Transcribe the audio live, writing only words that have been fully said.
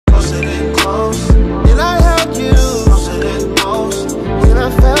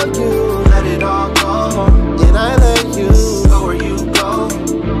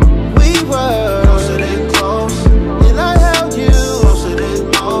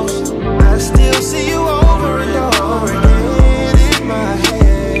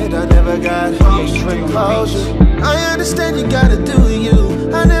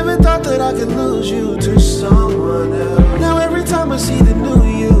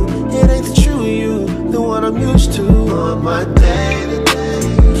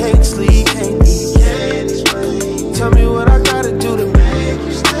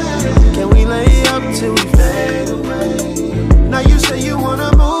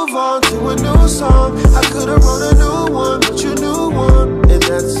move on to a new song. I could've wrote a new one, but you knew one, and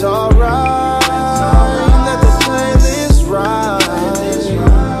that's alright. Let the playlist ride.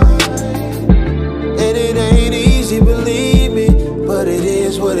 And it ain't easy, believe me, but it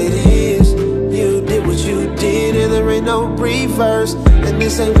is what it is. You did what you did, and there ain't no reverse. And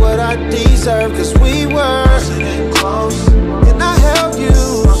this ain't what I deserve, cause we were closer than close. And I held you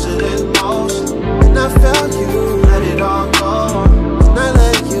closer than most. And I felt you, let it all go. And I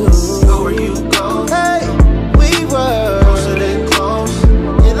let you go where you go. Hey, we were closer than close.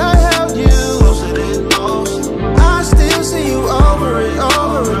 And I held you closer than most. I still see you over and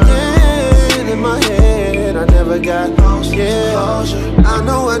over again in my head. I never got close, yeah. I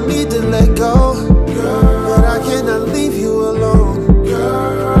know I need to let go, but I cannot leave you alone.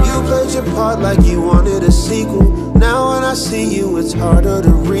 You played your part like you wanted a sequel. Now when I see you, it's harder to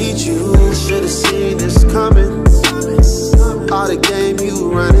reach you. Should've seen this coming, all the game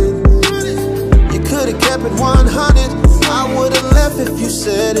you running. You could've kept it 100. I would've left if you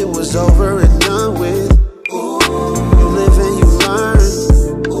said it was over and done with. You live and you learn.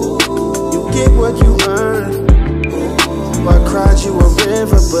 You get what you earn. I cried you a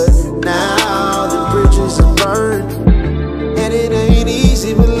river, but now the bridges are burned. And it ain't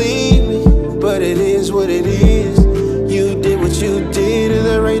easy, believe me, but it is what it is. You did what you did, and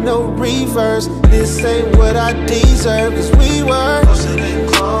there ain't no reverse. This ain't what I deserve, cause we were closer than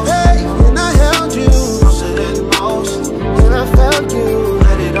close. Hey, and I held you closer than most. And I felt you,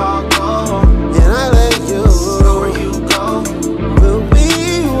 let it all go. And I let you go where you go. But we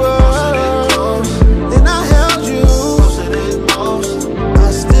were closer than close. And I held you closer than most.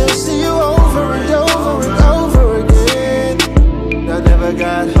 I still see you over and over and over again. I never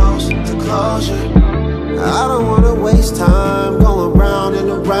got close to closure. I don't wanna waste time going round and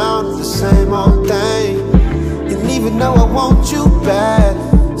around the same old thing. And even though I want you bad,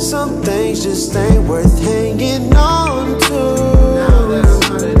 some things just ain't worth it.